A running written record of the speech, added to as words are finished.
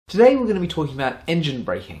Today we're going to be talking about engine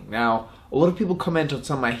braking. Now, a lot of people comment on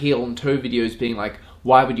some of my heel and toe videos being like,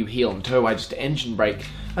 why would you heel and toe? Why just engine brake?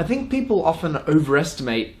 I think people often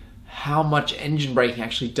overestimate how much engine braking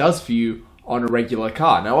actually does for you on a regular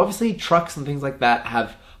car. Now, obviously trucks and things like that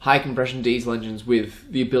have high compression diesel engines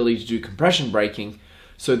with the ability to do compression braking,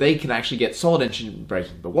 so they can actually get solid engine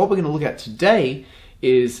braking. But what we're going to look at today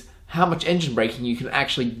is how much engine braking you can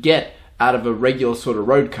actually get out of a regular sort of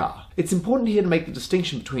road car. It's important here to make the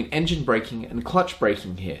distinction between engine braking and clutch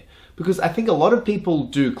braking here, because I think a lot of people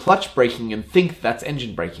do clutch braking and think that's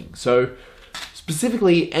engine braking. So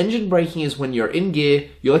specifically, engine braking is when you're in gear,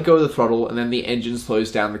 you let go of the throttle, and then the engine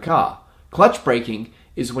slows down the car. Clutch braking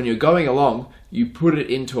is when you're going along, you put it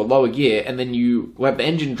into a lower gear, and then you let the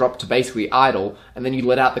engine drop to basically idle, and then you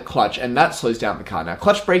let out the clutch, and that slows down the car. Now,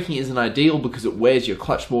 clutch braking isn't ideal because it wears your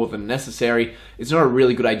clutch more than necessary. It's not a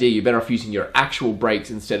really good idea. You're better off using your actual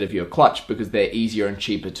brakes instead of your clutch because they're easier and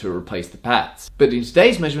cheaper to replace the pads. But in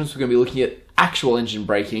today's measurements, we're going to be looking at actual engine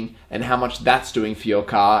braking and how much that's doing for your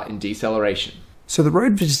car in deceleration. So the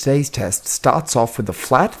road for today's test starts off with a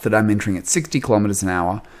flat that I'm entering at 60 kilometers an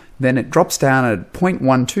hour. Then it drops down at a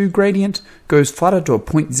 0.12 gradient, goes flatter to a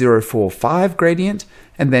 0.045 gradient,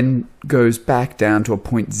 and then goes back down to a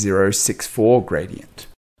 0.064 gradient.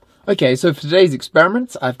 Okay, so for today's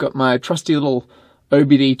experiments, I've got my trusty little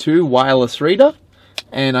OBD2 wireless reader,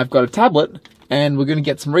 and I've got a tablet, and we're going to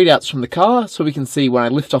get some readouts from the car so we can see when I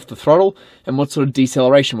lift off the throttle and what sort of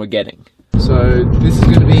deceleration we're getting. So this is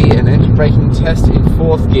going to be an engine braking test in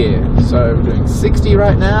 4th gear. So we're doing 60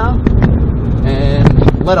 right now, and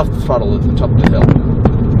let off the throttle at the top of the hill.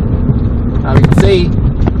 Now we can see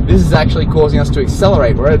this is actually causing us to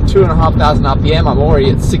accelerate. We're at 2,500 RPM. I'm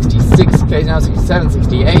already at 66 k's now, 67,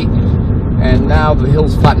 68, and now the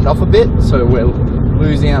hill's flattened off a bit, so we're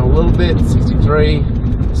losing out a little bit. 63,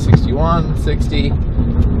 61, 60.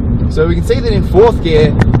 So we can see that in 4th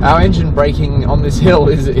gear, our engine braking on this hill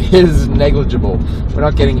is negligible. We're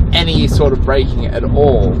not getting any sort of braking at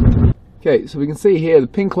all. Okay, so we can see here the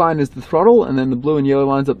pink line is the throttle, and then the blue and yellow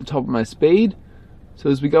line's up the top of my speed.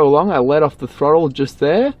 So as we go along, I let off the throttle just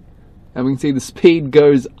there, and we can see the speed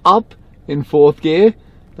goes up in 4th gear,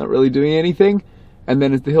 not really doing anything. And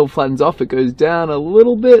then as the hill flattens off, it goes down a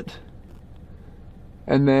little bit,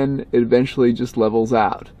 and then it eventually just levels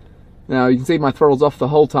out. Now you can see my throttle's off the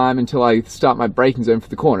whole time until I start my braking zone for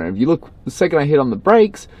the corner. If you look, the second I hit on the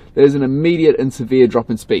brakes, there's an immediate and severe drop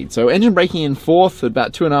in speed. So engine braking in 4th at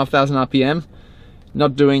about 2,500 RPM,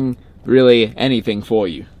 not doing really anything for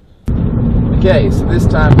you. Okay, so this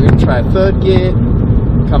time we're going to try 3rd gear,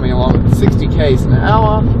 coming along at 60 k's an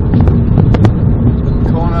hour in the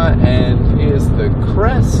corner, and here's the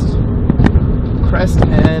crest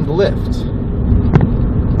and lift.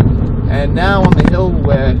 And now on the hill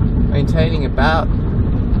we're maintaining about,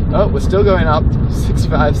 we're still going up,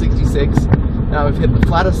 65, 66. Now we've hit the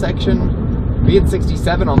flatter section. We hit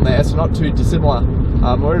 67 on there, so not too dissimilar.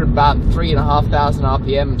 We're at about 3,500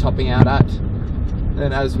 RPM topping out at.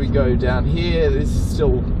 Then as we go down here, this is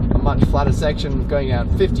still a much flatter section, going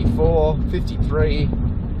down 54, 53.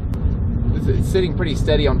 It's sitting pretty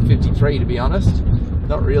steady on 53, to be honest.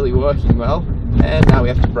 Not really working well. And now we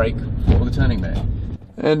have to brake for the turning there.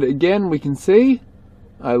 And again, we can see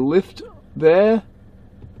I lift there,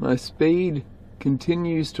 my speed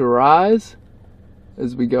continues to rise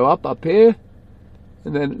as we go up here,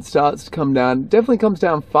 and then it starts to come down. It definitely comes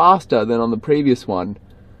down faster than on the previous one,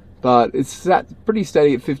 but it's sat pretty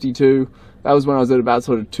steady at 52. That was when I was at about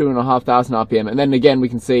sort of 2,500 RPM, and then again we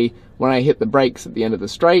can see when I hit the brakes at the end of the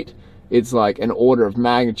straight, it's like an order of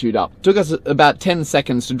magnitude up. It took us about 10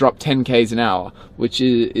 seconds to drop 10 k's an hour, which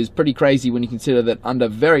is pretty crazy when you consider that under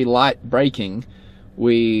very light braking,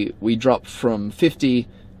 we dropped from 50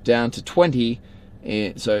 down to 20,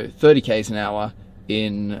 so 30 k's an hour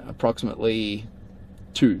in approximately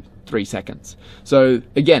 2-3 seconds. So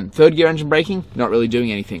again, 3rd gear engine braking, not really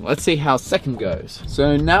doing anything. Let's see how 2nd goes.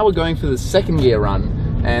 So now we're going for the 2nd gear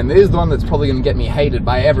run, and this is the one that's probably going to get me hated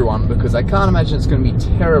by everyone because I can't imagine it's going to be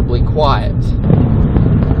terribly quiet.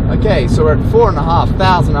 Okay, so we're at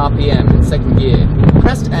 4,500 RPM in 2nd gear,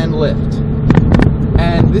 crest and lift.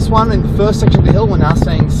 And this one in the first section of the hill, we're now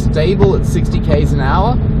staying stable at 60 k's an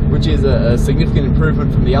hour, which is a significant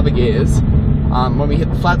improvement from the other gears. When we hit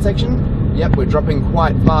the flat section, yep, we're dropping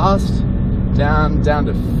quite fast, down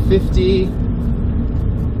to 50,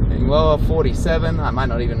 getting lower, 47, I might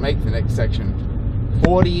not even make the next section,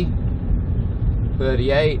 40,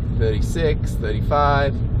 38, 36,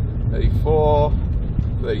 35, 34,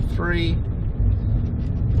 33,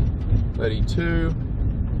 32,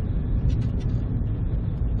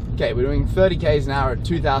 Okay, we're doing 30 k's an hour at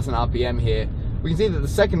 2,000 RPM here. we can see that the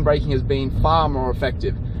second braking has been far more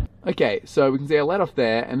effective. Okay, so we can see I let off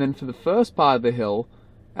there, and then for the first part of the hill,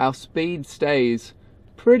 our speed stays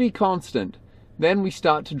pretty constant. Then we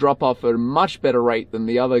start to drop off at a much better rate than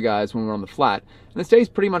the other guys when we're on the flat, and it stays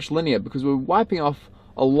pretty much linear because we're wiping off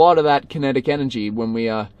a lot of that kinetic energy when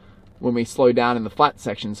we slow down in the flat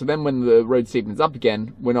section. So then when the road steepens up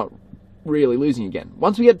again, we're not really losing again.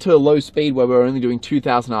 Once we get to a low speed where we're only doing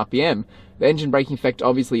 2000 RPM, the engine braking effect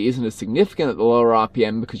obviously isn't as significant at the lower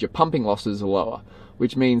RPM because your pumping losses are lower,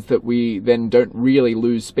 which means that we then don't really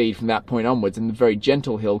lose speed from that point onwards, and the very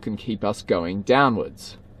gentle hill can keep us going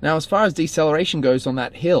downwards. Now, as far as deceleration goes on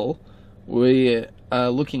that hill, we are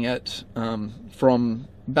looking at from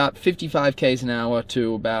about 55 k's an hour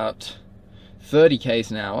to about 30 k's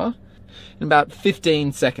an hour in about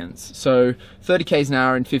 15 seconds. So 30 k's an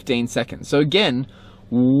hour in 15 seconds. So again,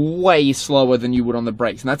 way slower than you would on the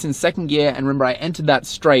brakes. And that's in second gear, and remember I entered that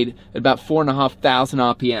straight at about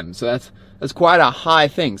 4,500 RPM. So that's quite a high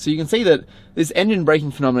thing. So you can see that this engine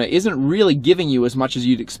braking phenomena isn't really giving you as much as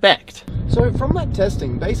you'd expect. So from that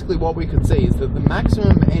testing, basically what we could see is that the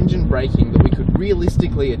maximum engine braking that we could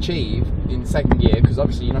realistically achieve in second gear, because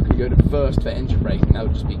obviously you're not going to go to first for engine braking, that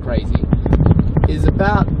would just be crazy, is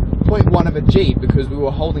about 0.1 of a G, because we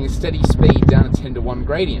were holding a steady speed down a 10:1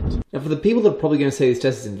 gradient. Now for the people that are probably going to say this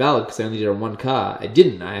test is invalid because I only did it on one car, I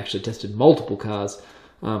didn't. I actually tested multiple cars.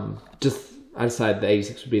 I decided the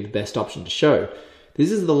 86 would be the best option to show.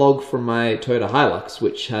 This is the log from my Toyota Hilux,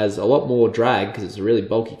 which has a lot more drag because it's a really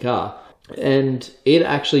bulky car, and it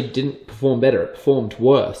actually didn't perform better, it performed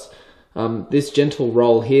worse. This gentle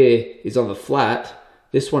roll here is on the flat,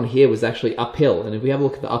 this one here was actually uphill, and if we have a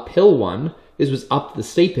look at the uphill one, this was up the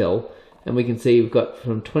steep hill, and we can see we've got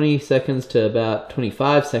from 20 seconds to about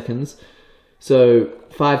 25 seconds, so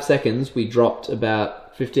 5 seconds we dropped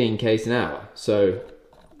about 15 k's an hour, so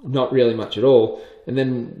not really much at all. And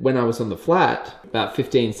then when I was on the flat, about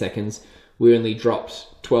 15 seconds, we only dropped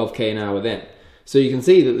 12 k an hour then. So you can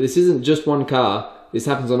see that this isn't just one car, this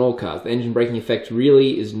happens on all cars. The engine braking effect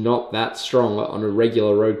really is not that strong on a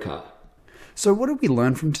regular road car. So what did we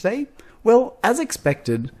learn from today? Well, as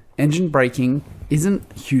expected, engine braking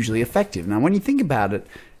isn't hugely effective. Now when you think about it,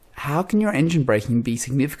 how can your engine braking be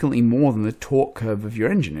significantly more than the torque curve of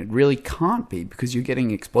your engine? It really can't be, because you're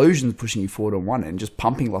getting explosions pushing you forward on one end, just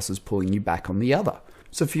pumping losses pulling you back on the other.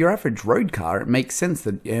 So for your average road car, it makes sense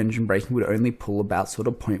that your engine braking would only pull about sort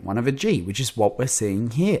of 0.1 of a G, which is what we're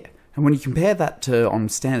seeing here. And when you compare that to on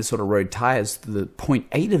standard sort of road tires, the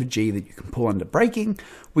 0.8 of a G that you can pull under braking,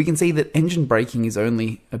 we can see that engine braking is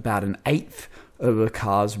only about an eighth of a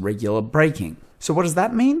car's regular braking. So what does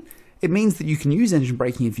that mean? It means that you can use engine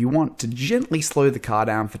braking if you want to gently slow the car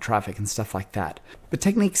down for traffic and stuff like that. But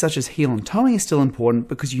techniques such as heel and toeing are still important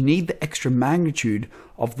because you need the extra magnitude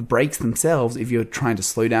of the brakes themselves if you're trying to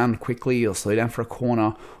slow down quickly or slow down for a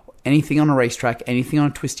corner, or anything on a racetrack, anything on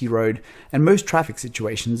a twisty road, and most traffic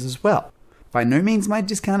situations as well. By no means am I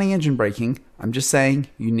discounting engine braking, I'm just saying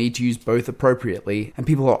you need to use both appropriately, and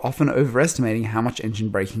people are often overestimating how much engine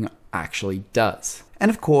braking actually does. And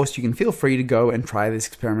of course, you can feel free to go and try this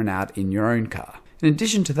experiment out in your own car. In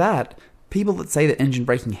addition to that, people that say that engine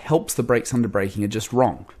braking helps the brakes under braking are just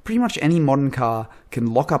wrong. Pretty much any modern car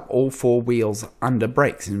can lock up all four wheels under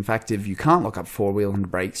brakes. In fact, if you can't lock up four wheels under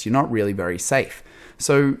brakes, you're not really very safe.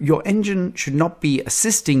 So your engine should not be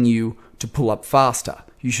assisting you to pull up faster.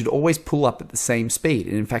 You should always pull up at the same speed.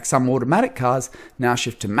 And in fact, some automatic cars now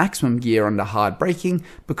shift to maximum gear under hard braking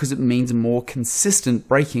because it means a more consistent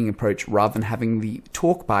braking approach rather than having the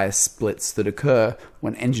torque bias splits that occur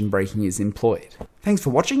when engine braking is employed. Thanks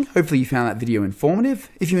for watching. Hopefully you found that video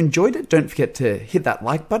informative. If you enjoyed it, don't forget to hit that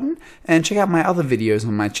like button and check out my other videos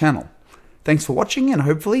on my channel. Thanks for watching, and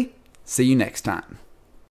hopefully see you next time.